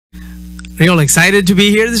Are you all excited to be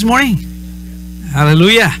here this morning?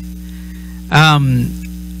 Hallelujah. How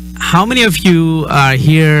many of you are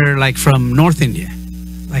here like from North India?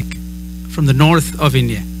 Like from the north of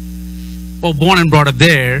India? Well, born and brought up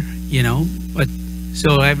there, you know. But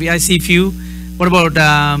so I see a few. What about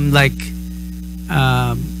like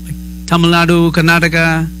Tamil Nadu,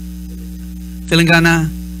 Karnataka, Telangana?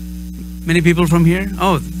 Many people from here?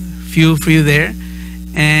 Oh, few for you there.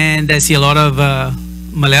 And I see a lot of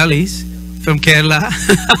Malayalis from Kerala,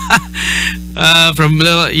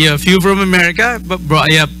 a few from America, but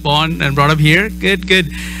born and brought up here. Good.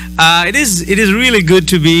 It is really good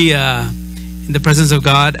to be in the presence of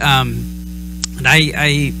God. And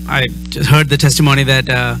I just heard the testimony that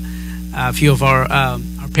a few of our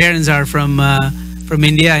parents are from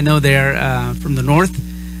India. I know they're from the north.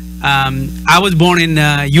 I was born in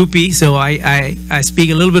UP, so I speak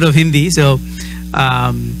a little bit of Hindi. So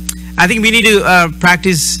I think we need to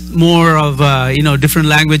practice more of different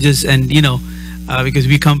languages, and because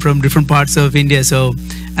we come from different parts of India. So,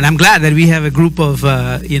 and I'm glad that we have a group of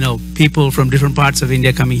people from different parts of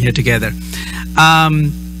India coming here together.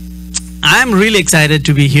 I'm really excited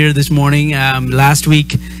to be here this morning. Last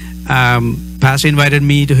week, Pastor invited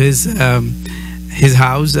me to his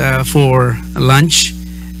house for lunch,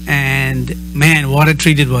 and man, what a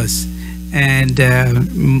treat it was. And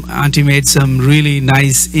Auntie made some really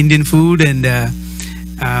nice Indian food, and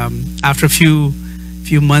after a few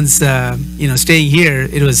months staying here,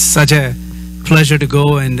 it was such a pleasure to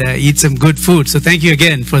go and eat some good food. So thank you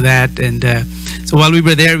again for that. And so while we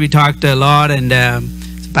were there, we talked a lot, and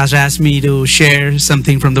Pastor asked me to share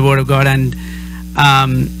something from the Word of God. And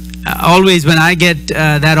always when I get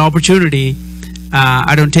that opportunity,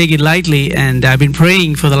 I don't take it lightly, and I've been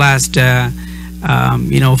praying for the last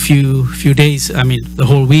few days, the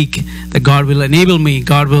whole week, that God will enable me,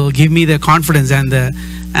 God will give me the confidence and the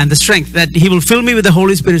strength, that He will fill me with the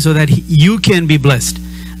Holy Spirit so that you can be blessed.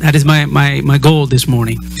 That is my goal this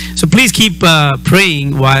morning. So please keep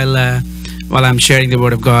praying while I'm sharing the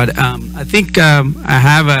Word of God. I think I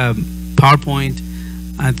have a PowerPoint.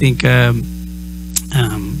 I think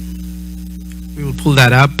we will pull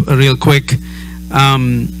that up real quick.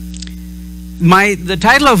 The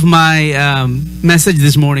title of my message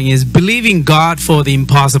this morning is Believing God for the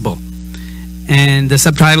Impossible. And the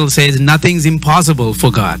subtitle says, Nothing's Impossible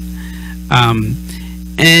for God.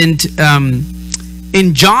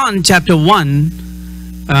 In John chapter 1,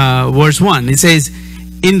 verse 1, it says,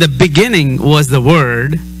 In the beginning was the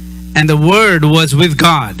Word, and the Word was with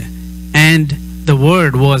God, and the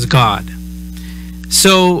Word was God.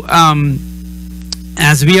 So,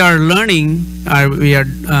 as we are learning, we are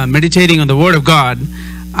meditating on the Word of God,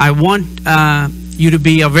 I want you to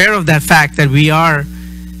be aware of that fact that we are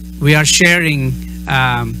sharing,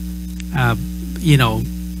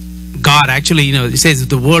 God. Actually, it says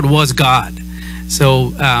the Word was God.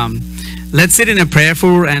 So let's sit in a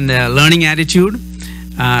prayerful and learning attitude.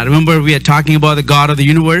 Remember, we are talking about the God of the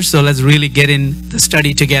universe, so let's really get in the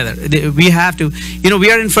study together. We have to, we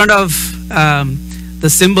are in front of the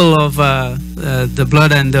symbol of the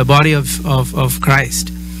blood and the body of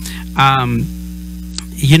Christ.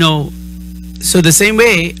 So the same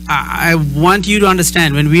way, I want you to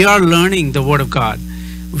understand, when we are learning the Word of God,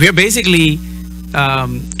 we are basically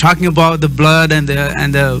talking about the blood and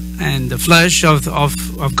the flesh of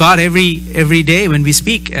God every day when we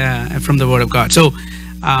speak from the Word of God. So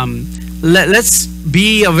let's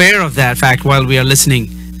be aware of that fact while we are listening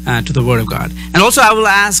to the Word of God. And also I will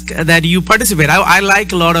ask that you participate. I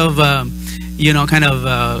like a lot of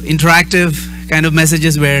interactive kind of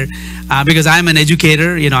messages where because I'm an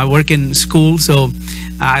educator, I work in school, so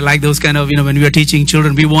I like those kind of, when we are teaching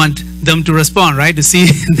children, we want them to respond, right, to see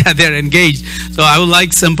that they're engaged. So I would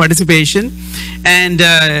like some participation. And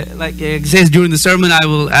like it says during the sermon, I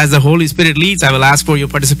will, as the Holy Spirit leads, I will ask for your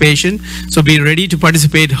participation. So be ready to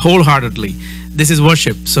participate wholeheartedly. This is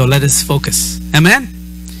worship, so let us focus. Amen?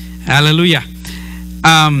 Hallelujah.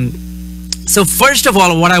 So first of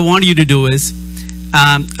all, what I want you to do is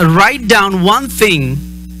write down one thing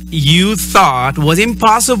you thought was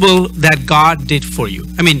impossible that God did for you.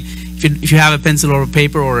 If you have a pencil or a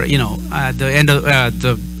paper, or at the end of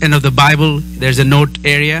the Bible, there's a note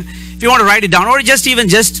area. If you want to write it down, or just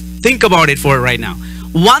think about it for right now.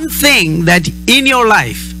 One thing that in your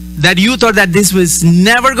life that you thought that this was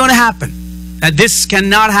never going to happen, that this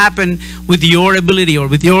cannot happen with your ability or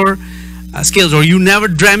with your skills, or you never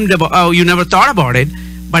dreamed about, you never thought about it,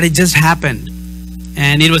 but it just happened,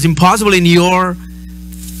 and it was impossible in your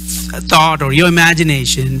thought or your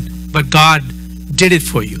imagination, but God did it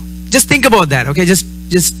for you. Just think about that, okay? Just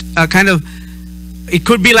kind of It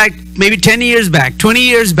could be like maybe 10 years back, 20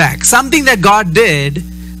 years back, something that God did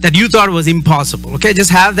that you thought was impossible. Okay, just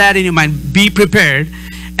have that in your mind. Be prepared.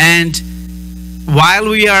 And while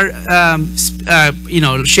we are,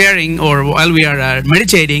 sharing, or while we are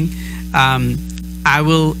meditating, I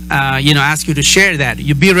will, ask you to share that.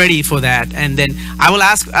 You be ready for that, and then I will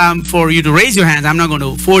ask for you to raise your hands. I'm not going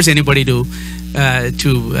to force anybody to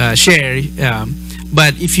share,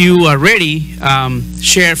 but if you are ready,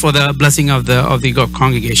 share for the blessing of the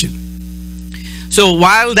congregation. So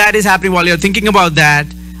while that is happening, while you're thinking about that,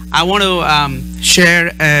 I want to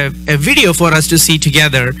share a video for us to see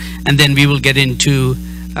together, and then we will get into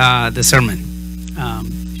the sermon.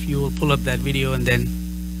 If you will pull up that video, and then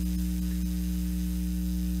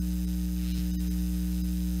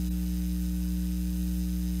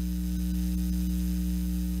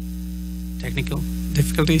technical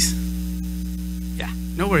difficulties. Yeah,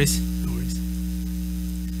 no worries, no worries.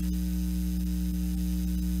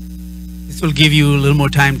 This will give you a little more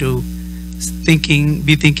time to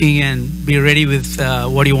be thinking, and be ready with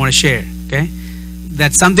what you want to share. Okay,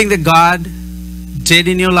 that's something that God did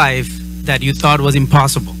in your life that you thought was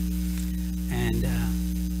impossible. And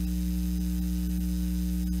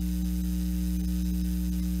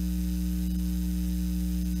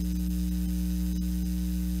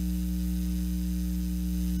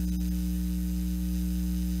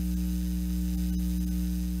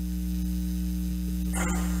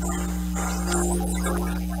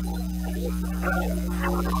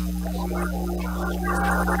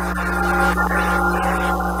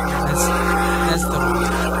that's the wrong.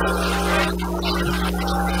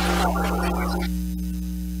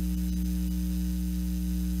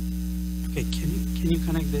 Okay, can you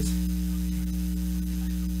connect this?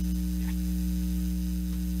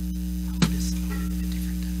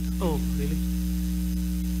 Oh, really?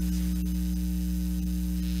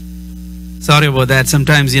 Sorry about that.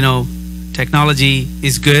 Sometimes, technology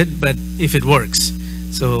is good, but if it works.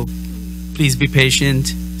 So please be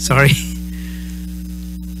patient. Sorry.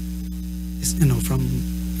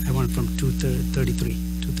 I want from 233.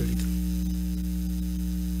 233.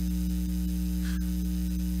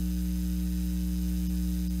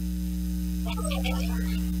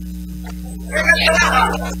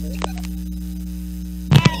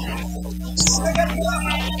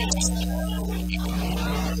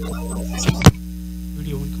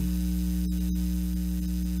 Video won't come.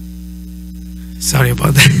 Sorry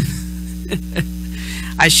about that.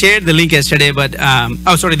 I shared the link yesterday, but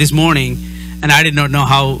this morning, and I did not know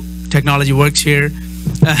how technology works here.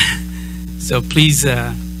 So please.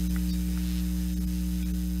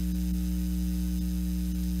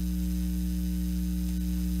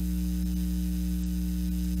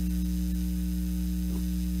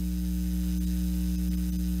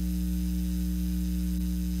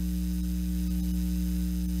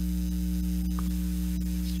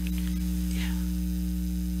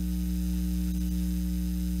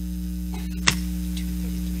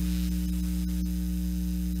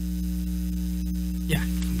 Yeah,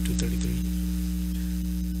 from 233.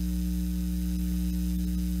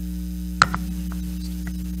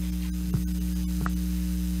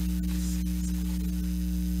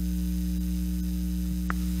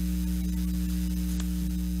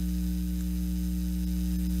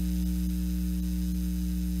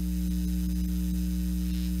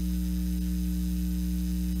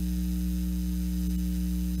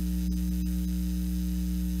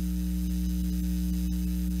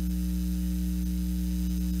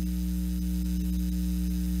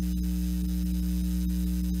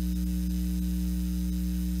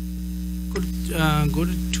 Go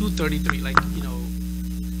to 233,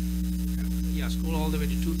 scroll all the way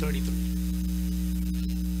to 233.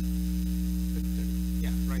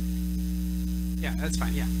 Yeah, right. Yeah, that's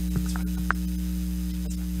fine. Yeah, that's fine.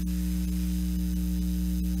 That's fine.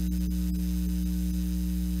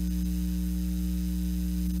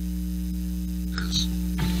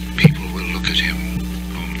 People will look at him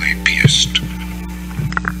whom they pierced.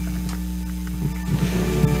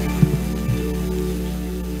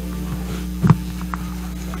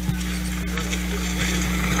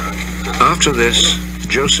 After this,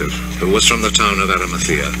 Joseph, who was from the town of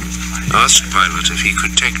Arimathea, asked Pilate if he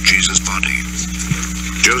could take Jesus' body.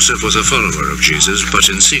 Joseph was a follower of Jesus, but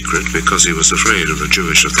in secret because he was afraid of the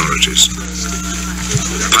Jewish authorities.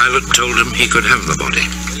 Pilate told him he could have the body,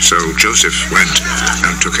 so Joseph went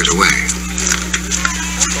and took it away.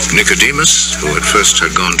 Nicodemus, who at first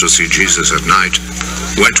had gone to see Jesus at night,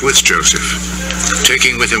 went with Joseph,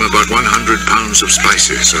 taking with him about 100 pounds of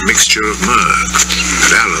spices, a mixture of myrrh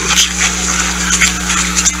and aloes.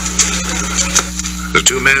 The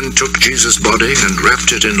two men took Jesus' body and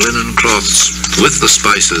wrapped it in linen cloths with the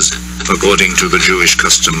spices, according to the Jewish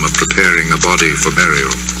custom of preparing a body for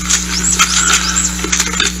burial.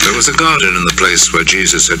 There was a garden in the place where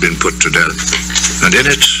Jesus had been put to death, and in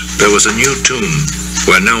it there was a new tomb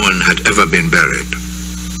where no one had ever been buried.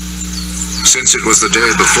 Since it was the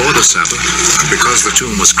day before the Sabbath, and because the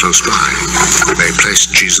tomb was close by, they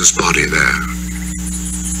placed Jesus' body there.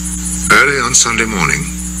 Early on Sunday morning,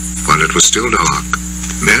 while it was still dark,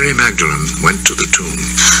 Mary Magdalene went to the tomb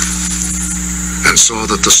and saw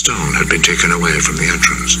that the stone had been taken away from the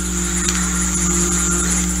entrance.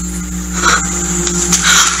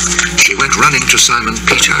 She went running to Simon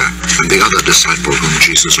Peter and the other disciple whom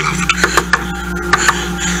Jesus loved.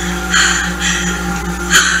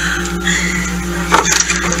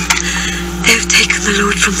 They have taken the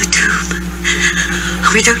Lord from the tomb,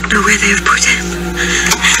 and we don't know where they have put him.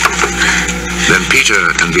 Then Peter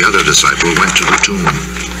and the other disciple went to the tomb.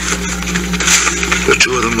 The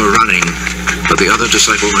two of them were running, but the other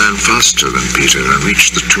disciple ran faster than Peter and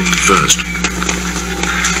reached the tomb first.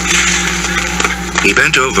 He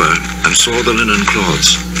bent over and saw the linen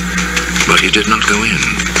cloths, but he did not go in.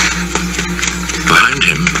 Behind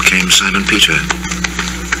him came Simon Peter,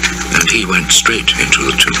 and he went straight into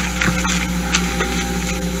the tomb.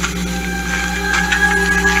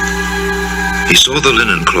 He saw the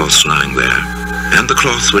linen cloths lying there, and the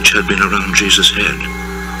cloth which had been around Jesus' head.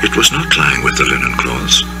 It was not lying with the linen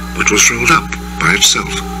cloths, but was rolled up by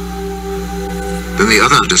itself. Then the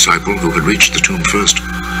other disciple, who had reached the tomb first,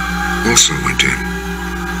 also went in.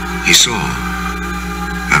 He saw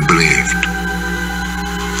and believed.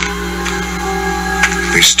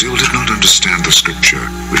 They still did not understand the scripture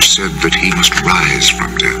which said that he must rise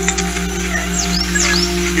from death.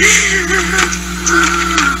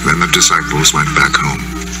 Then the disciples went back home.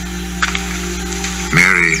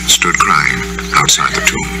 Mary stood crying outside the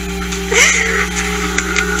tomb.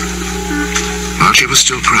 While she was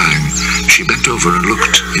still crying, she bent over and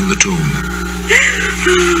looked in the tomb.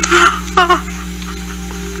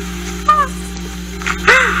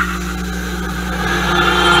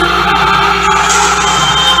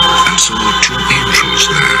 And saw two angels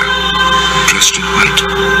there, dressed in white,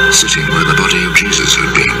 sitting where the body of Jesus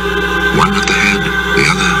had been, one at the head, the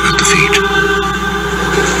other at the feet.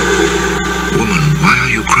 "Woman, why are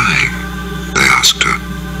you crying?" they asked her.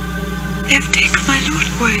 They have taken my Lord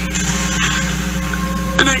away,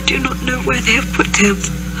 and I do not know where they have put him.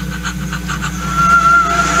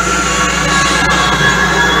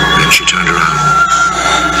 Then she turned around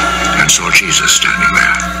and saw Jesus standing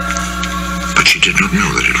there, but she did not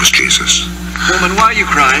know that it was Jesus. "Woman, why are you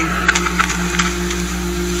crying?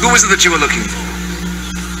 Who was it that you were looking for?"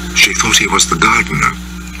 She thought he was the gardener,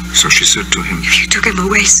 so she said to him, If you took him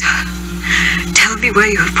away, sir, tell me where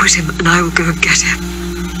you have put him, and I will go and get him.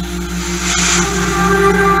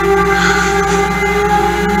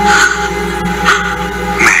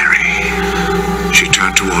 "Mary." She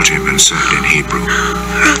turned toward him and said in Hebrew,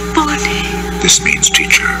 Rabboni. this means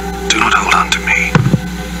teacher. "Do not hold on to me,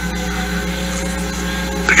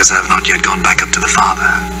 because I have not yet gone back up to the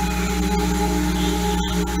Father.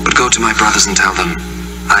 But go to my brothers and tell them,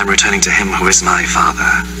 I am returning to him who is my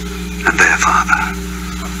Father and their Father,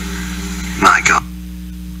 my God."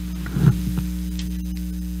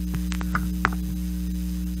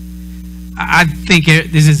 I think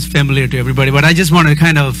this is familiar to everybody, but I just want to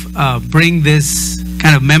kind of bring this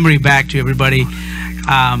kind of memory back to everybody.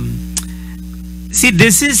 See,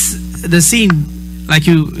 this is the scene, like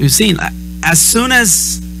you've seen. As soon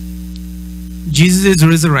as Jesus is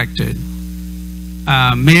resurrected,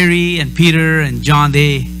 Mary and Peter and John,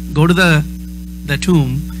 they go to the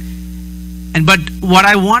tomb. But what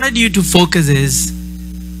I wanted you to focus is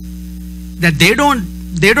that they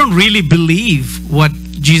don't really believe what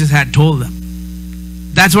Jesus had told them.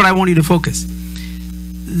 That's what I want you to focus.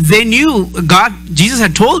 They knew Jesus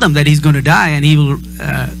had told them that he's going to die and he will,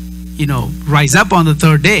 rise up on the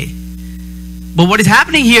third day. But what is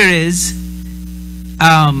happening here is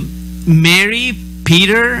Mary,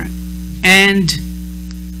 Peter, and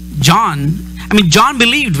John. I mean, John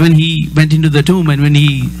believed when he went into the tomb, and when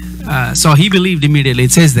he saw, he believed immediately.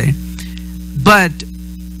 It says there. But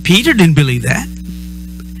Peter didn't believe that.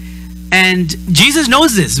 And Jesus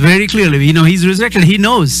knows this very clearly. He's resurrected. He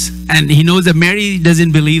knows. And he knows that Mary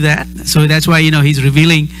doesn't believe that. So that's why, he's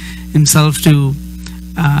revealing himself to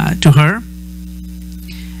her.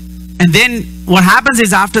 And then what happens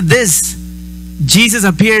is, after this, Jesus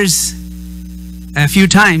appears a few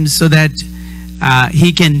times so that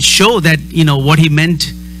he can show that, what he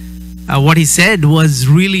meant, what he said was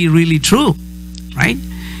really, really true, right?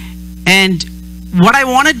 And what I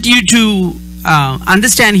wanted you to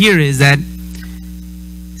understand here is that,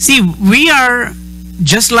 see, we are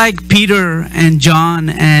just like Peter and John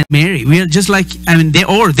and Mary. We are just like, they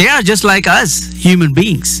are just like us, human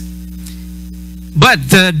beings. But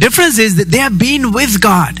the difference is that they have been with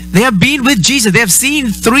God. They have been with Jesus. They have seen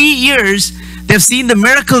 3 years. They have seen the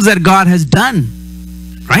miracles that God has done.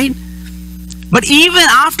 Right? But even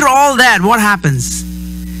after all that, what happens?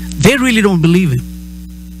 They really don't believe him.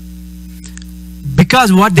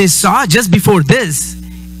 Because what they saw just before this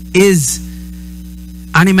is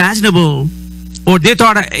unimaginable. Or they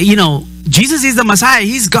thought, Jesus is the Messiah.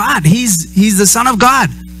 He's God. He's the Son of God.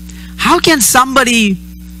 How can somebody,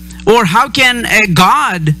 or how can a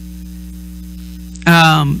God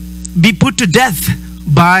be put to death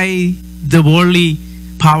by the worldly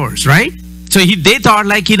powers, right? So they thought,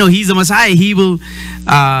 like, he's the Messiah. He will,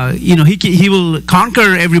 he will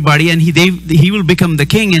conquer everybody, and he will become the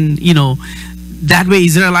king, and that way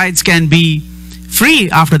Israelites can be free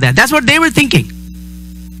after that. That's what they were thinking.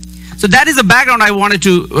 So that is the background I wanted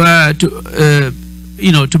to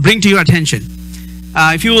bring to your attention.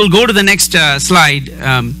 If you will go to the next slide,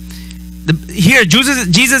 here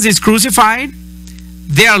Jesus is crucified.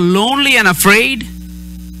 They are lonely and afraid.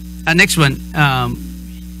 Next one.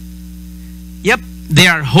 They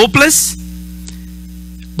are hopeless,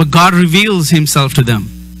 but God reveals himself to them.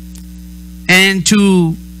 And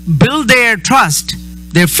to build their trust,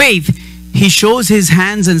 their faith, he shows his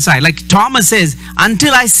hands and side. Like Thomas says,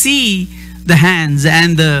 until I see the hands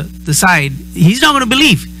and the side, he's not going to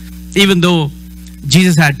believe. Even though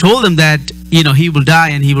Jesus had told them that, he will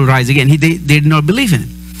die and he will rise again. They did not believe in him.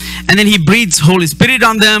 And then he breathes Holy Spirit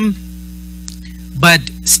on them. But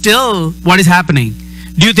still, what is happening?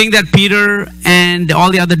 Do you think that Peter and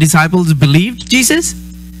all the other disciples believed Jesus?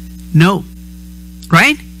 No.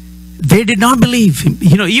 Right? They did not believe him.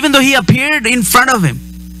 Even though he appeared in front of them,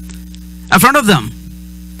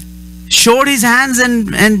 showed his hands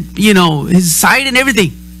and his side and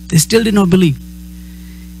everything, they still did not believe.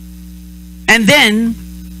 And then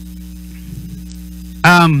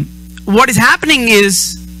what is happening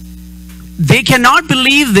is they cannot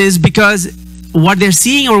believe this because what they're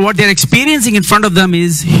seeing or what they're experiencing in front of them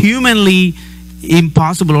is humanly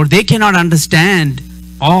impossible, or they cannot understand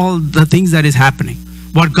all the things that is happening,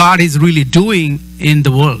 what God is really doing in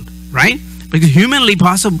the world, right? Because humanly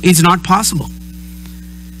possible is not possible.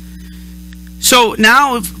 So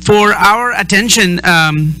now for our attention,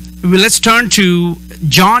 let's turn to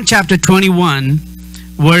John chapter 21,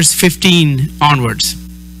 verse 15 onwards.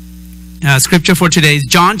 Scripture for today is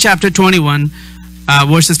John chapter 21,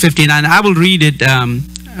 verses 15, and I will read it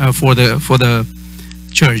for the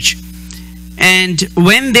church. And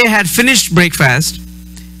when they had finished breakfast,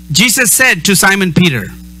 Jesus said to Simon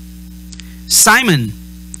Peter, "Simon,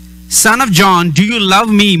 son of John, do you love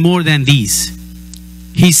me more than these?"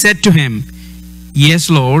 He said to him, "Yes,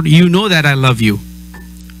 Lord, you know that I love you."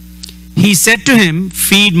 He said to him,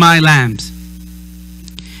 "Feed my lambs."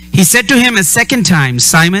 He said to him a second time,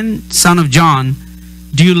 "Simon, son of John,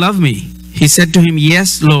 do you love me?" He said to him,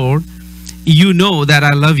 "Yes, Lord, you know that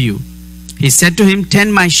I love you." He said to him,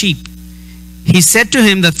 "Tend my sheep." He said to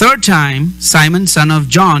him the third time, "Simon, son of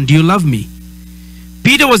John, do you love me?"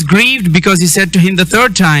 Peter was grieved because he said to him the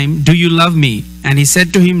third time, "Do you love me?" And he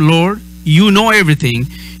said to him, "Lord, you know everything.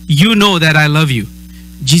 You know that I love you."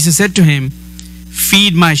 Jesus said to him,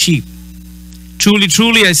 "Feed my sheep. Truly,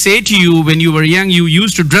 truly, I say to you, when you were young, you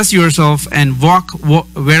used to dress yourself and walk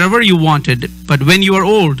wherever you wanted. But when you are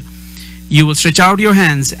old, you will stretch out your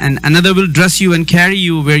hands, and another will dress you and carry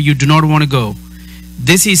you where you do not want to go."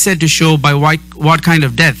 This he said to show by what kind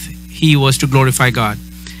of death he was to glorify God.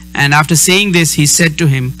 And after saying this, he said to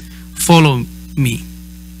him, "Follow me."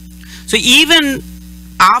 So even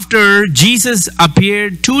after Jesus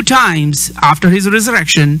appeared 2 times after his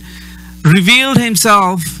resurrection, revealed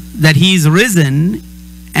himself that he is risen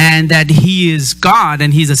and that he is God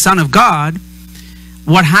and he's a son of God,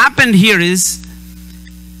 what happened here is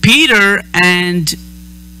Peter and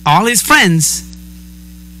all his friends,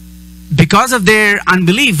 because of their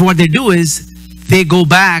unbelief, what they do is they go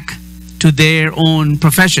back to their own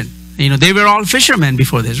profession. They were all fishermen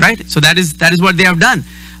before this, right? So that is what they have done.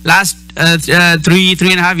 Last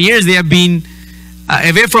 3.5 years, they have been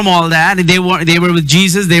away from all that. They were with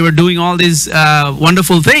Jesus. They were doing all these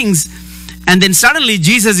wonderful things. And then suddenly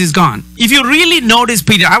Jesus is gone. If you really notice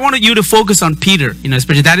Peter, I wanted you to focus on Peter,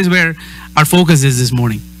 especially that is where our focus is this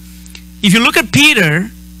morning. If you look at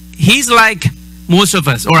Peter, he's like most of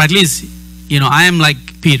us, or at least, I am like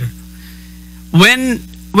Peter. When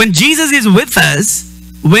Jesus is with us,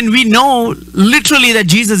 when we know literally that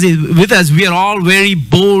Jesus is with us, we are all very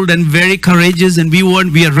bold and very courageous, and we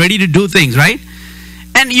are ready to do things, right?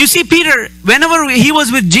 And you see Peter, whenever he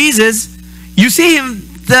was with Jesus, you see him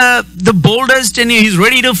the boldest, and he's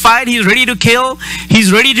ready to fight, he's ready to kill,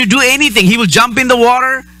 he's ready to do anything. He will jump in the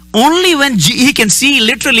water only when he can see,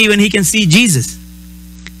 literally when he can see Jesus.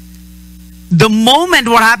 The moment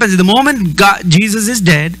what happens, the moment Jesus is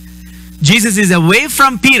dead, Jesus is away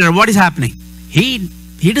from Peter, what is happening? He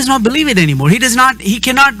does not believe it anymore. He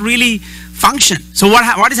cannot really function. So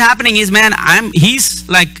what is happening is, man, he's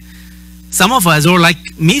like some of us, or like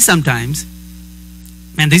me sometimes,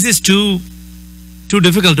 man, this is too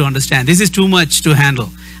difficult to understand. This is too much to handle.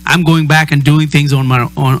 I'm going back and doing things on my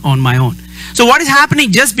own. So what is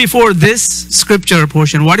happening just before this scripture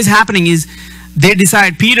portion, what is happening is they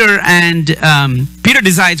decide, Peter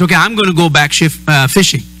decides, okay, I'm going to go back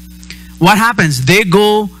fishing. What happens? They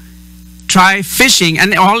go try fishing,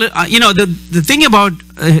 and all the thing about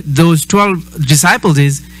those 12 disciples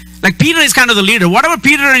is, like, Peter is kind of the leader. Whatever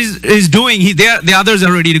Peter is doing, the others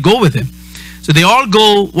are ready to go with him. So they all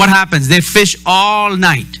go. What happens? They fish all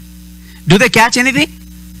night. Do they catch anything?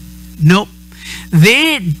 No.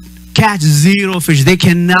 They catch 0 fish. They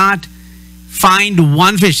cannot find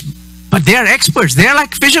one fish. But they are experts. They are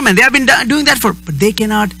like fishermen. They have been doing that but they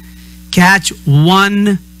cannot catch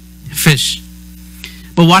one fish.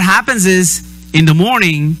 But what happens is, in the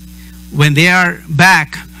morning, when they are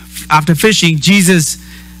back after fishing, Jesus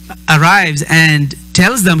arrives and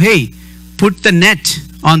tells them, hey, put the net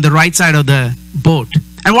on the right side of the boat.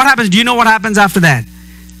 And what happens? Do you know what happens after that?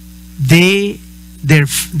 The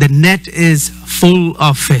net is full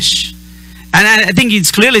of fish. And I think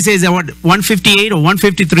it clearly says that 158 or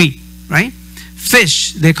 153, right?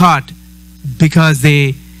 Fish they caught because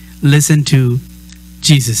they listened to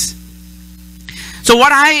Jesus. So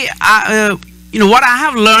what I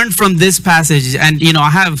have learned from this passage, and I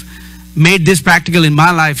have made this practical in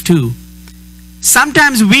my life too.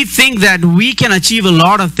 Sometimes we think that we can achieve a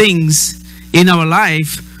lot of things in our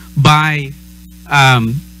life by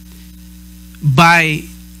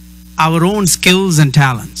our own skills and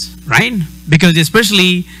talents, right? Because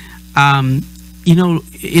especially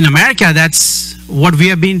in America, that's what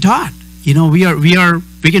we are being taught.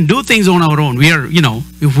 We can do things on our own.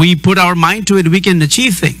 If we put our mind to it, we can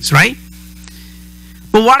achieve things, right?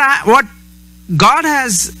 But what God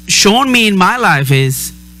has shown me in my life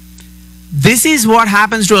is, this is what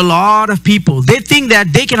happens to a lot of people. They think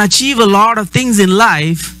that they can achieve a lot of things in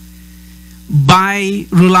life by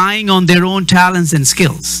relying on their own talents and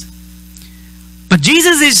skills. But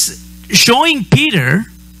Jesus is showing Peter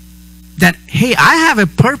that, hey, I have a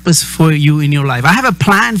purpose for you in your life. I have a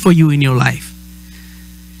plan for you in your life.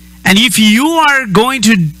 And if you are going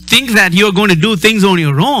to think that you're going to do things on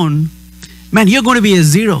your own, man, you're going to be a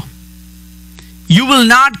zero. You will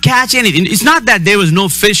not catch anything. It's not that there was no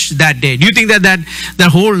fish that day. Do you think that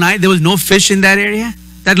whole night there was no fish in that area,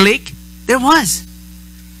 that lake? There was.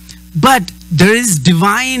 But there is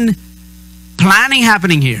divine planning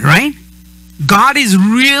happening here, right? God is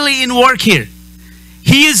really in work here.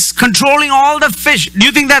 He is controlling all the fish. Do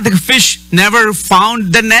you think that the fish never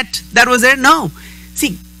found the net that was there? No.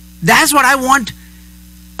 See, that's what I want,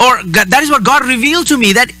 or that is what God revealed to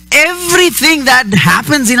me, that everything that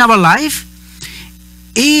happens in our life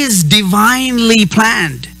is divinely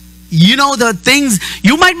planned. The things,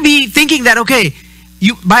 you might be thinking that, okay,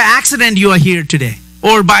 by accident you are here today.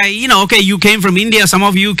 Or by, okay, you came from India, some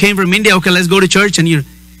of you came from India, okay, let's go to church. And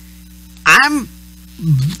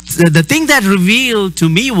the thing that revealed to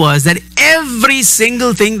me was that every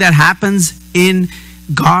single thing that happens in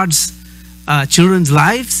God's children's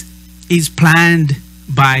lives is planned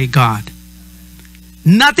by God.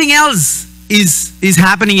 Nothing else is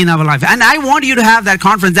happening in our life. And I want you to have that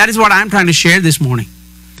confidence. That is what I'm trying to share this morning.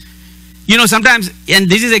 Sometimes, and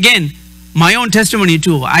this is again my own testimony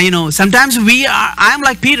too. Sometimes I'm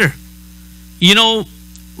like Peter.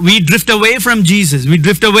 We drift away from Jesus. We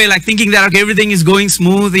drift away like thinking that, okay, everything is going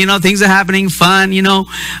smooth, things are happening, fun, we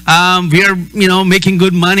are, making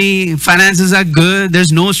good money, finances are good,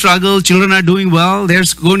 there's no struggle, children are doing well, they're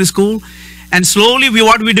going to school. And slowly,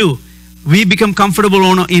 what do? We become comfortable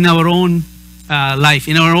in our own life,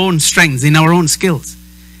 in our own strengths, in our own skills.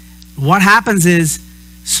 What happens is,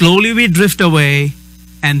 slowly we drift away,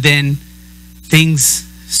 and then things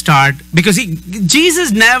start, because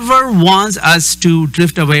Jesus never wants us to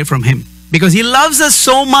drift away from him, because he loves us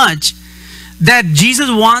so much that Jesus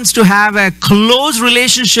wants to have a close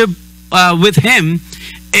relationship with him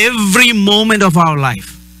every moment of our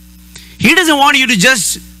life. He doesn't want you to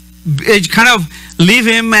just kind of leave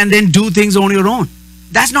him and then do things on your own.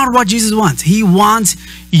 That's not what Jesus wants. He wants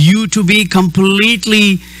you to be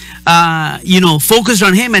completely, focused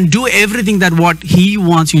on Him and do everything that what He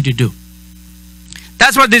wants you to do.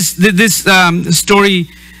 That's what this story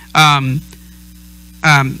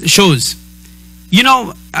shows.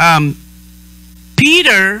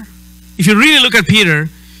 Peter, if you really look at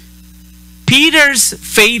Peter's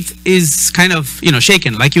faith is kind of,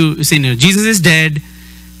 shaken. Like you say, Jesus is dead.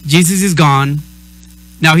 Jesus is gone.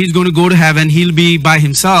 Now He's going to go to heaven. He'll be by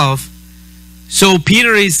Himself. So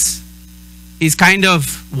Peter is kind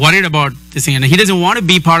of worried about this thing. And he doesn't want to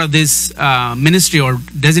be part of this ministry, or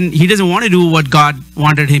he doesn't want to do what God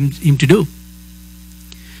wanted him to do.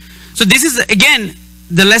 So this is, again,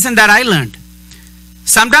 the lesson that I learned.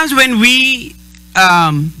 Sometimes when we,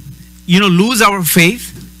 lose our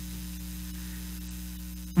faith,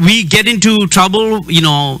 we get into trouble.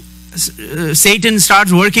 Satan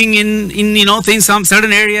starts working in things, some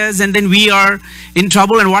certain areas, and then we are in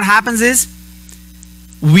trouble. And what happens is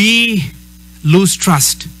we lose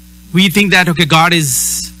trust. We think that, okay, God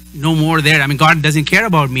is no more there. I mean, God doesn't care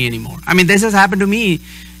about me anymore. I mean, this has happened to me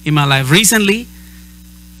in my life recently.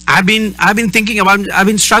 I've been thinking about, I've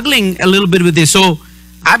been struggling a little bit with this. So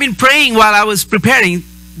I've been praying while I was preparing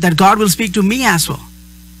that God will speak to me as well.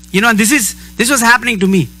 And this was happening to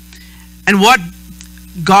me. And what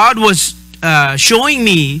God was showing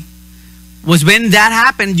me was, when that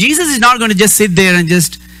happened, Jesus is not going to just sit there and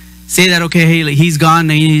just say that, okay, hey, He's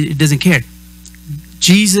gone and He doesn't care.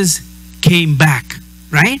 Jesus came back,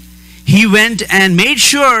 right? He went and made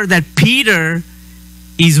sure that Peter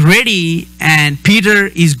is ready, and Peter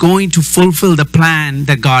is going to fulfill the plan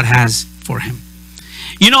that God has for him.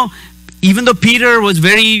 Even though Peter was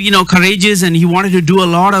very, courageous, and he wanted to do a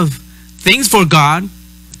lot of things for God,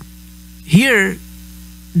 here,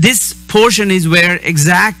 this portion is where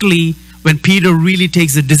exactly when Peter really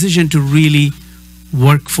takes the decision to really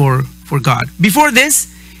work for God. Before this,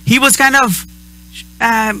 he was kind of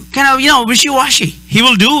wishy-washy. He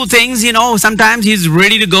will do things, sometimes he's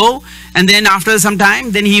ready to go, and then after some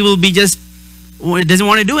time, then he will be doesn't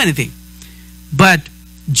want to do anything. But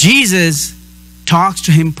Jesus talks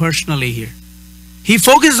to him personally here. He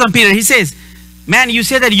focuses on Peter. He says, man, you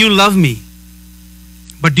say that you love me,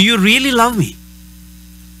 but do you really love me?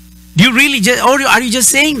 Do you really or are you just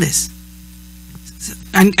saying this?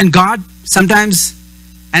 And God sometimes,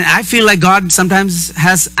 and I feel like God sometimes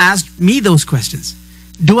has asked me those questions.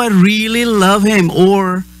 Do I really love Him,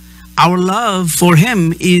 or our love for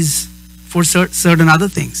Him is for certain other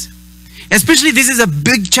things? Especially, this is a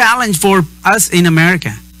big challenge for us in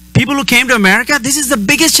America. People who came to America, this is the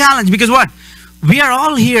biggest challenge, because what? We are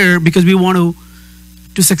all here because we want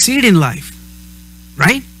to succeed in life,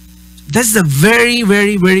 right? That's the very,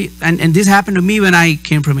 very, very, and this happened to me when I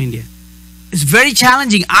came from India. It's very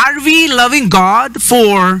challenging. Are we loving God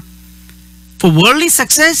for worldly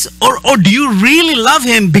success, or do you really love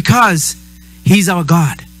Him because He's our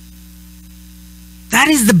God? That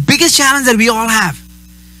is the biggest challenge that we all have,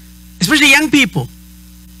 especially young people.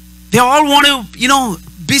 They all want to,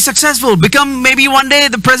 be successful, become maybe one day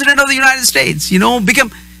the president of the United States,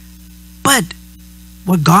 But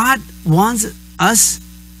what God wants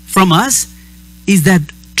from us is that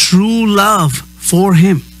true love for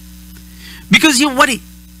Him. Because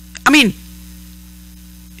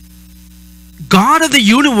God of the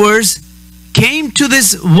universe came to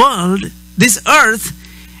this world, this earth,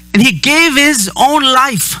 and He gave His own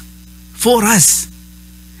life for us.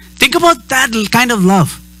 Think about that kind of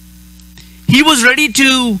love. He was ready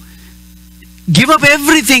to give up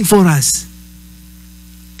everything for us.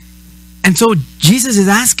 And so Jesus is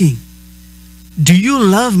asking, do you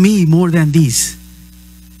love me more than these?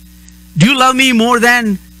 Do you love me more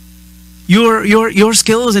than your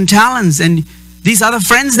skills and talents and these other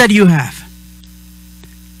friends that you have?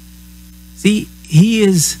 See, He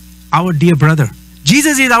is our dear brother.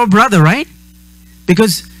 Jesus is our brother, right?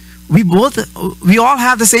 Because we all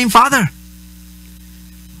have the same Father.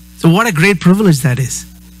 So what a great privilege that is.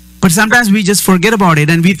 But sometimes we just forget about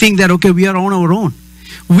it, and we think that, okay, we are on our own.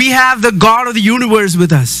 We have the God of the universe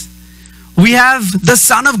with us. We have the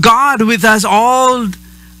Son of God with us all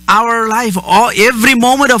our life, every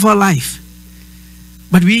moment of our life.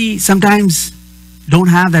 But we sometimes don't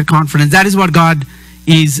have that confidence. That is what God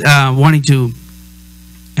is wanting to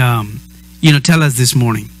tell us this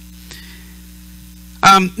morning.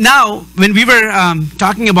 Now, when we were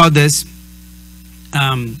talking about this,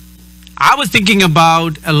 I was thinking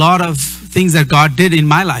about a lot of things that God did in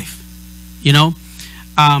my life.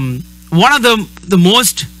 One of the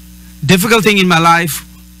most difficult thing in my life,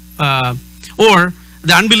 or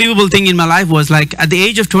the unbelievable thing in my life, was like at the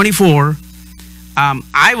age of 24,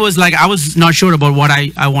 I was not sure about what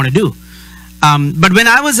I want to do. But when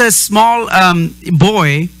I was a small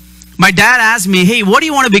boy, my dad asked me, "Hey, what do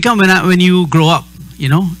you want to become when you grow up?" You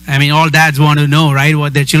know, I mean, all dads want to know, right,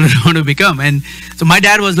 what their children want to become. And so my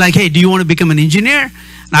dad was like, "Hey, do you want to become an engineer?"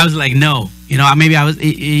 And I was like, "No." You know, maybe I was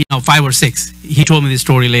 5 or 6. He told me this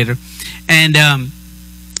story later, and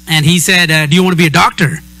he said, "Do you want to be a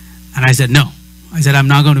doctor?" And I said, "No." I said, "I'm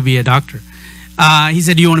not going to be a doctor." He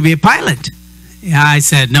said, "Do you want to be a pilot?" Yeah, I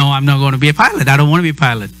said, "No, I'm not going to be a pilot. I don't want to be a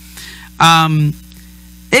pilot."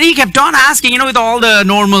 Then he kept on asking, you know, with all the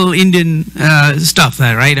normal Indian stuff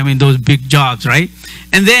there, right? I mean, those big jobs, right?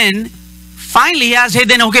 And then finally he asked, "Hey,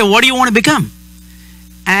 then, okay, what do you want to become?"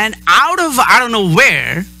 And out of, I don't know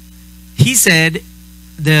where, he said,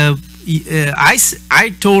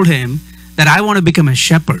 I told him that I want to become a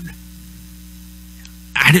shepherd.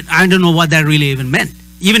 I don't know what that really even meant.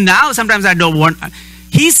 Even now, sometimes I don't want.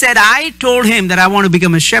 He said, I told him that I want to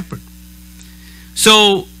become a shepherd.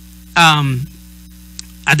 So,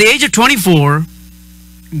 at the age of 24,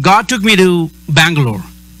 God took me to Bangalore,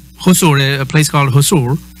 Hosur, a place called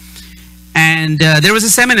Hosur. And there was a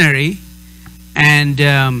seminary, and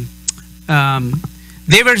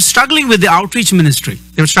they were struggling with the outreach ministry.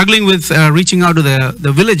 They were struggling with reaching out to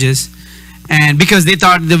the villages. And because they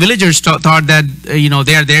thought, the villagers thought that,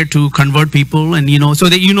 they are there to convert people. And, so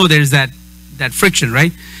that, there's that friction,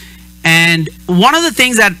 right? And one of the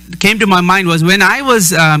things that came to my mind was when I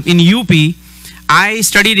was in UP, I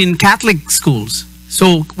studied in Catholic schools.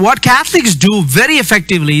 So what Catholics do very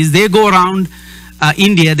effectively is they go around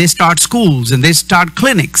India, they start schools and they start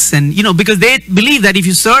clinics. And, because they believe that if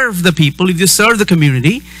you serve the people, if you serve the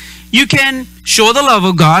community, you can show the love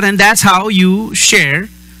of God, and that's how you share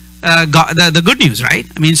God, the good news, right?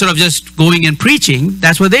 I mean, instead of just going and preaching,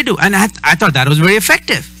 that's what they do. And I thought that was very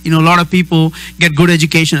effective. A lot of people get good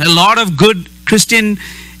education. A lot of good Christian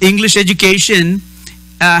English education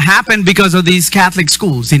happened because of these Catholic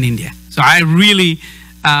schools in India. So I really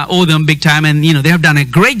owe them big time, and they have done a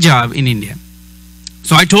great job in India.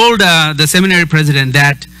 So I told the seminary president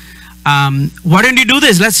that, why don't you do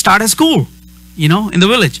this? Let's start a school, in the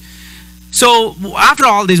village. So after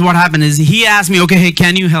all this, what happened is he asked me, okay, hey,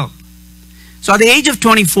 can you help? So at the age of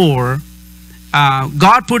 24,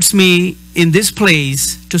 God puts me in this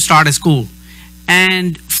place to start a school.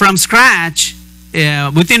 And from scratch,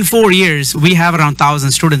 within 4 years, we have around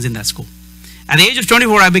 1,000 students in that school. At the age of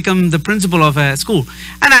 24, I become the principal of a school.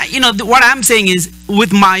 And what I'm saying is,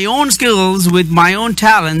 with my own skills, with my own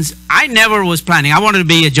talents, I never was planning. I wanted to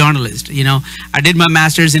be a journalist. I did my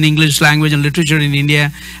master's in English language and literature in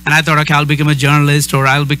India, and I thought, okay, I'll become a journalist or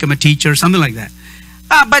I'll become a teacher, something like that.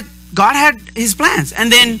 But God had His plans. And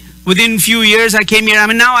then within a few years, I came here. I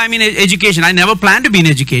mean, now I'm in education. I never planned to be in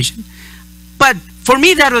education. But for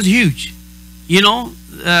me, that was huge.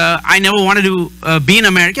 I never wanted to be in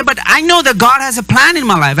America, but I know that God has a plan in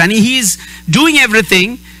my life, and He's doing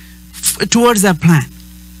everything towards that plan.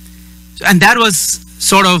 And that was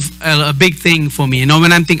sort of a big thing for me,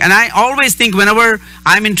 when I'm thinking. And I always think, whenever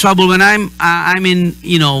I'm in trouble, when I'm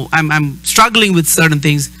struggling with certain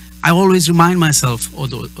things, I always remind myself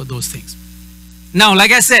of those things. Now,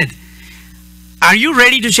 like I said, are you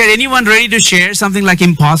ready to share? Anyone ready to share something like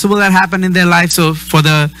impossible that happened in their life? So for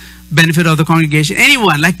the benefit of the congregation,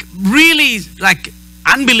 anyone, like really like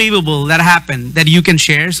unbelievable that happened that you can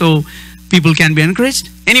share so people can be encouraged?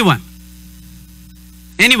 Anyone?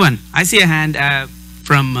 I see a hand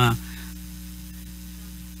from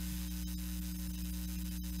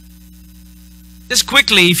just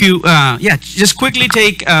quickly, if you just quickly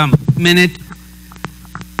take a minute.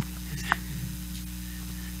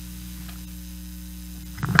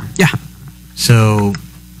 Yeah. So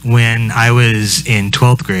when I was in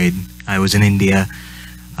 12th grade, I was in India.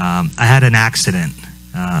 I had an accident,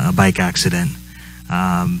 a bike accident.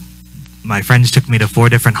 My friends took me to 4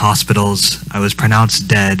 different hospitals. I was pronounced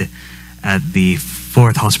dead at the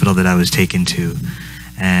 4th hospital that I was taken to.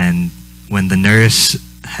 And when the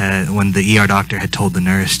ER doctor had told the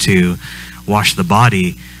nurse to wash the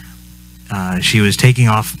body, she was taking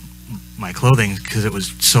off my clothing because it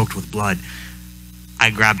was soaked with blood. I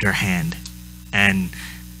grabbed her hand, and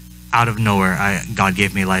out of nowhere, God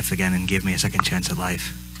gave me life again and gave me a second chance at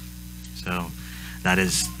life. So that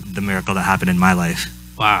is the miracle that happened in my life.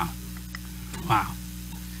 Wow.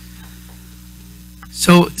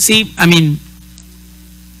 So, see, I mean,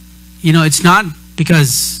 it's not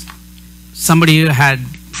because somebody had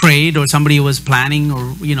prayed or somebody was planning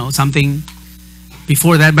or, something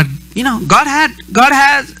before that, but, God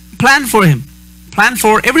has planned for him, planned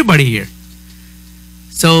for everybody here.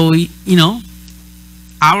 So,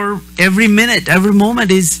 our every minute, every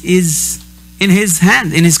moment is in His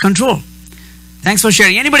hand, in His control. Thanks for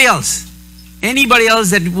sharing. Anybody else? Anybody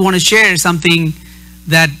else that want to share something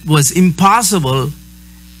that was impossible,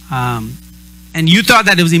 and you thought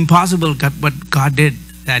that it was impossible, but God did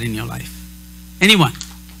that in your life? Anyone?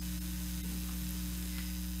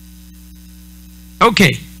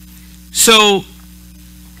 Okay. So,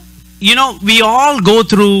 we all go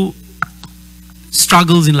through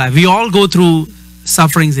struggles in life. We all go through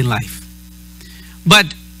sufferings in life.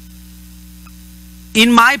 But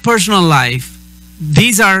in my personal life,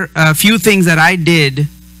 these are a few things that I did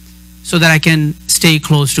so that I can stay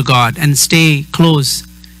close to God and stay close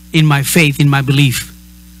in my faith, in my belief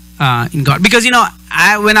in God. Because,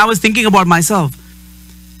 when I was thinking about myself,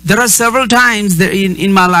 there are several times that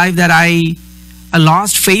in my life that I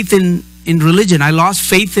lost faith in religion. I lost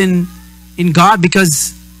faith in God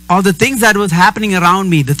because of the things that was happening around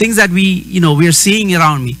me, the things that we are seeing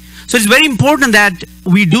around me. So it's very important that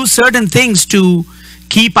we do certain things to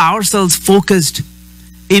keep ourselves focused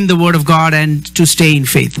in the Word of God and to stay in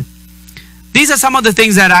faith. These are some of the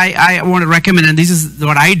things that I want to recommend, and this is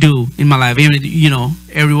what I do in my life.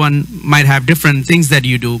 Everyone might have different things that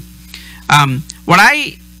you do. What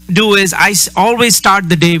I do is I always start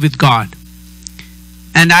the day with God.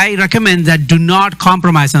 And I recommend that do not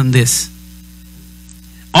compromise on this.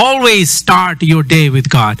 Always start your day with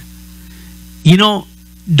God.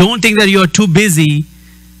 Don't think that you are too busy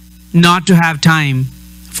not to have time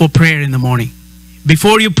for prayer in the morning.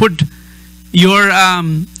 Before you put your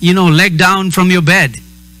leg down from your bed,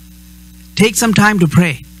 take some time to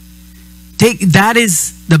pray. That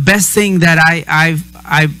is the best thing that I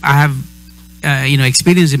have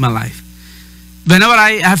experienced in my life. Whenever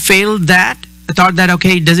I have failed that, I thought that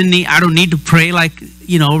I don't need to pray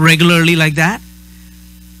regularly like that.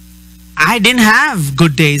 I didn't have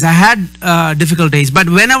good days. I had difficult days. But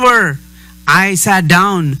whenever I sat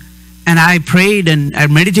down and I prayed and I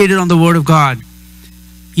meditated on the Word of God,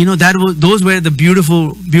 those were the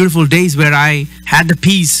beautiful, beautiful days where I had the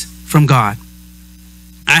peace from God.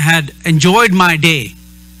 I had enjoyed my day.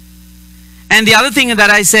 And the other thing that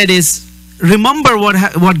I said is, remember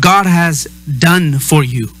what God has done for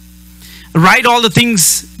you. Write all the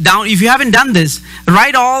things down. If you haven't done this,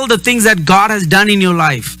 write all the things that God has done in your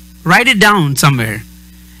life. Write it down somewhere.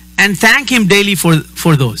 And thank Him daily for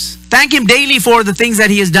those. Thank Him daily for the things that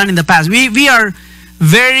He has done in the past. We are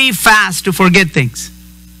very fast to forget things.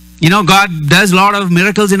 God does a lot of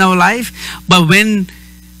miracles in our life. But when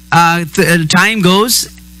time goes,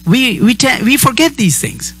 we forget these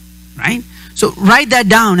things. Right? So write that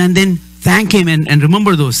down and then thank Him and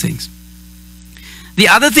remember those things. The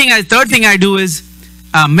third thing I do is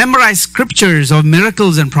memorize scriptures of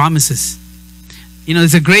miracles and promises.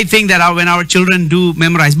 It's a great thing that when our children do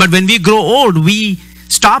memorize. But when we grow old, we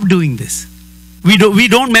stop doing this. We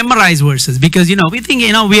don't memorize verses because, we think,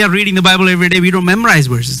 we are reading the Bible every day. We don't memorize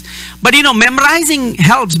verses. But, memorizing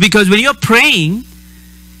helps because when you're praying,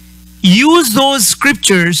 use those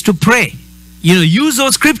scriptures to pray. Use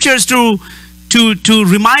those scriptures to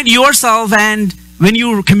remind yourself, and when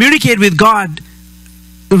you communicate with God,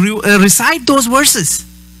 recite those verses,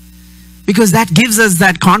 because that gives us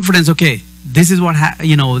that confidence. Okay, this is what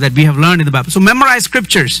that we have learned in the Bible. So memorize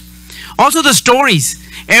scriptures. Also the stories.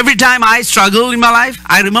 Every time I struggle in my life,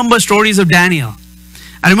 I remember stories of Daniel.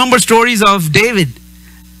 I remember stories of David,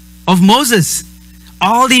 of Moses,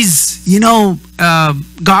 all these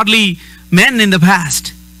godly men in the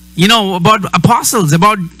past. About apostles,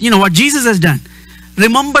 about what Jesus has done.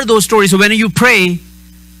 Remember those stories. So when you pray,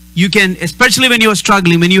 you can, especially when you are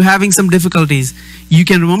struggling, when you're having some difficulties, you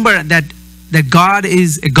can remember that God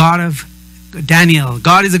is a God of Daniel.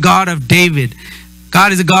 God is a God of David.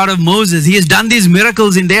 God is a God of Moses. He has done these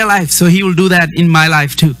miracles in their life, so He will do that in my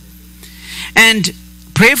life too. And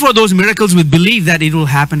pray for those miracles with belief that it will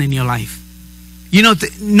happen in your life.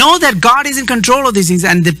 Know that God is in control of these things,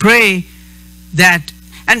 and they pray that.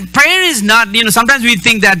 And prayer is not, sometimes we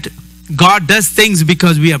think that God does things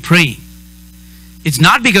because we are praying. It's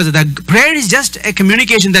not because of that. Prayer is just a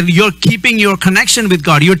communication that you're keeping your connection with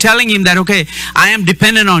God. You're telling Him that, okay, I am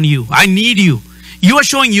dependent on you. I need you. You are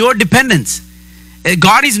showing your dependence.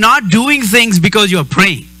 God is not doing things because you're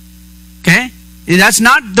praying. Okay? That's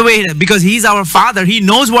not the way, because He's our Father. He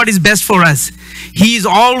knows what is best for us. He is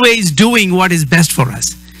always doing what is best for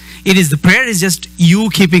us. The prayer is just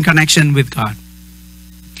you keeping connection with God.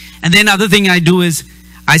 And then other thing I do is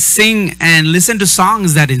I sing and listen to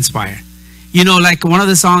songs that inspire. Like one of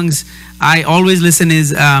the songs I always listen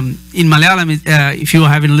is in Malayalam. If you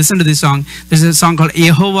haven't listened to this song, there's a song called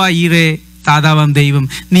Yehova Ire Tadavam Devam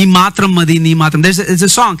Ni Matram Madi Ni Matram. It's a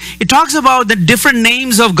song. It talks about the different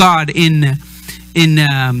names of God in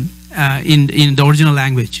in the original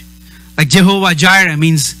language. Like Jehovah Jireh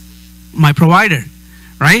means my provider,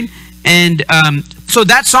 right? And so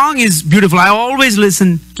that song is beautiful. I always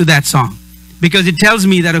listen to that song because it tells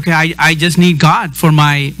me that, okay, I just need God for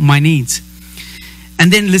my needs.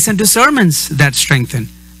 And then listen to sermons that strengthen.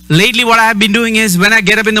 Lately, what I have been doing is when I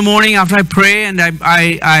get up in the morning after I pray and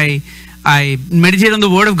I meditate on the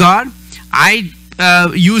Word of God, I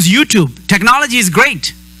use YouTube. Technology is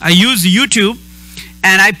great. I use YouTube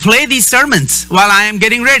and I play these sermons while I am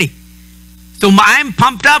getting ready. So I'm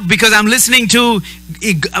pumped up because I'm listening to,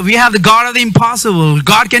 we have the God of the impossible.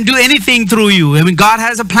 God can do anything through you. I mean, God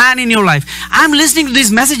has a plan in your life. I'm listening to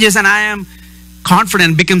these messages and I am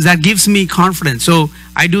confident because that gives me confidence. So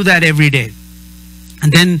I do that every day.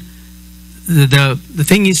 And then the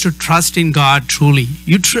thing is to trust in God truly.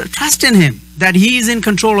 You trust in Him, that He is in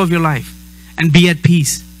control of your life, and be at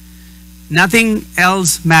peace. Nothing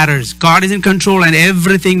else matters. God is in control and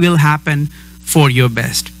everything will happen for your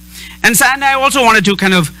best. And I also wanted to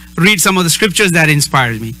kind of read some of the scriptures that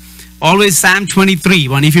inspires me. Always Psalm 23.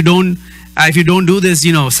 If you don't do this,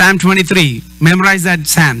 Psalm 23, memorize that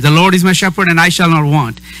Psalm. The Lord is my shepherd and I shall not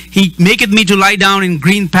want. He maketh me to lie down in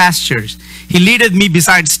green pastures. He leadeth me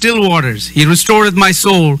beside still waters. He restoreth my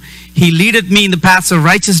soul. He leadeth me in the paths of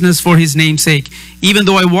righteousness for His name's sake. Even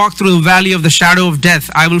though I walk through the valley of the shadow of death,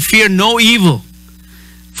 I will fear no evil.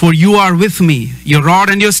 For you are with me. Your rod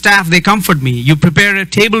and your staff, they comfort me. You prepare a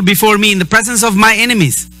table before me in the presence of my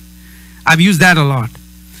enemies. I've used that a lot.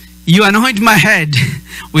 You anoint my head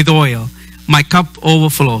with oil. My cup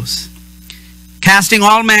overflows. Casting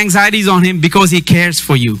all my anxieties on Him because He cares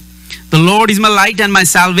for you. The Lord is my light and my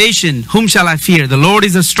salvation. Whom shall I fear? The Lord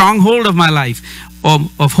is the stronghold of my life.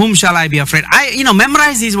 Of whom shall I be afraid?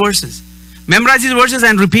 Memorize these verses. Memorize these verses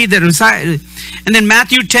and repeat them. And then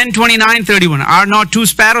Matthew 10:29-31. Are not two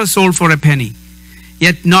sparrows sold for a penny?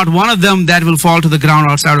 Yet not one of them that will fall to the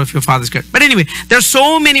ground outside of your Father's care. But anyway, there are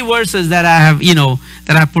so many verses that I have,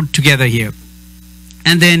 that I put together here.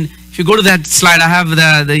 And then if you go to that slide, I have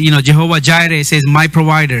the Jehovah Jireh says my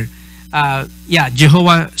provider.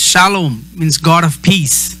 Jehovah Shalom means God of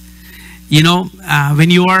peace. When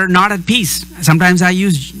you are not at peace, sometimes I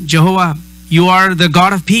use Jehovah, you are the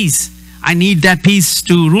God of peace. I need that peace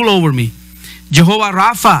to rule over me. Jehovah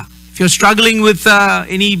Rapha, if you're struggling with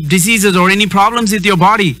any diseases or any problems with your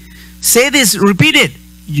body, say this, repeat it.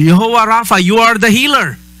 Jehovah Rapha, you are the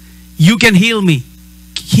healer. You can heal me.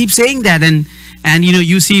 Keep saying that and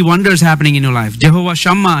you see wonders happening in your life. Jehovah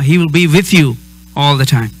Shammah, He will be with you all the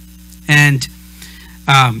time. And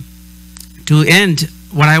to end,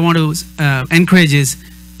 what I want to encourage is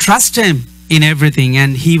trust Him in everything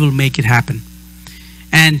and He will make it happen.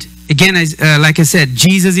 And again, like I said,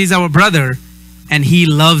 Jesus is our brother and He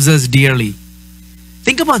loves us dearly.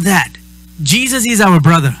 Think about that. Jesus is our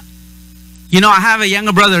brother. I have a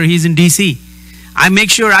younger brother. He's in DC. I make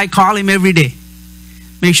sure I call him every day.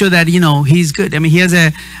 Make sure that, he's good. I mean, he has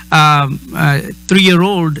a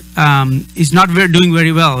 3-year-old. Is not doing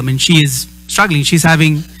very well. I mean, she is struggling. She's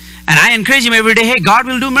having, and I encourage him every day, hey, God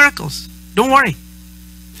will do miracles. Don't worry.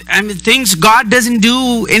 I mean, God doesn't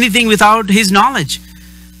do anything without His knowledge.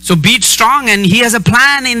 So be strong, and He has a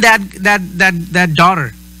plan in that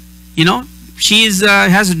daughter. She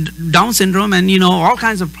has Down syndrome and all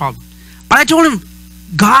kinds of problems. But I told him,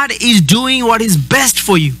 God is doing what is best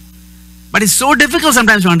for you. But it's so difficult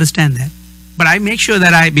sometimes to understand that. But I make sure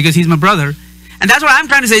that because he's my brother, and that's what I'm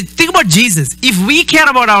trying to say. Think about Jesus. If we care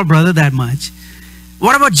about our brother that much,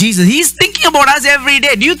 what about Jesus? He's thinking about us every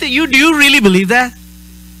day. Do you really believe that?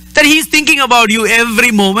 That He's thinking about you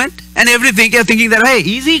every moment and everything. You're thinking that, hey,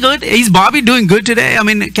 is he good? Is Bobby doing good today? I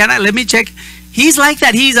mean, let me check. He's like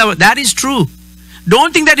that. That is true.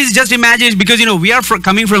 Don't think that is just imagination because, we are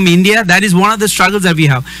coming from India. That is one of the struggles that we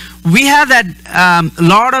have. We have that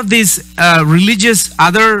lot of this religious,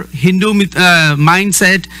 other Hindu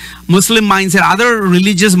mindset, Muslim mindset, other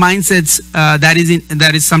religious mindsets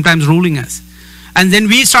that is sometimes ruling us. And then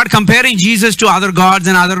we start comparing Jesus to other gods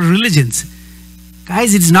and other religions.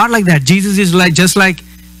 Guys, it's not like that. Jesus is just like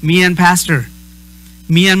me and Pastor,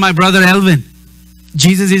 me and my brother Elvin.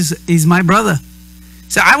 Jesus is my brother.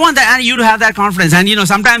 So I want you to have that confidence. And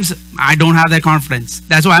sometimes I don't have that confidence.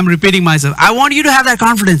 That's why I'm repeating myself. I want you to have that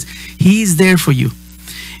confidence. He's there for you.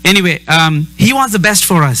 Anyway, He wants the best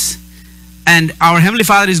for us. And our Heavenly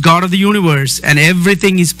Father is God of the universe, and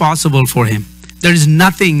everything is possible for Him. There is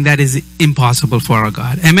nothing that is impossible for our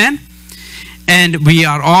God. Amen? And we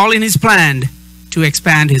are all in His plan to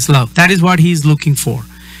expand His love. That is what He's looking for.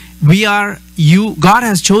 God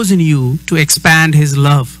has chosen you to expand His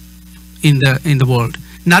love in the world.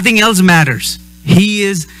 Nothing else matters. He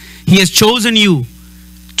has chosen you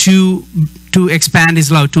to expand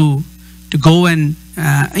his love, to go and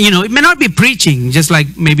it may not be preaching, just like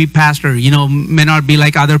maybe pastor, may not be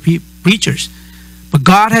like other preachers, but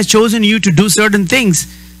God has chosen you to do certain things,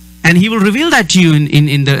 and he will reveal that to you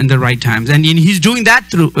in the right times, and he's doing that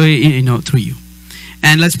through you.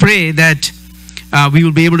 And let's pray that we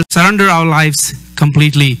will be able to surrender our lives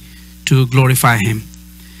completely to glorify him.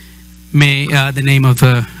 May the name of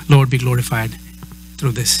the Lord be glorified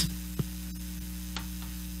through this.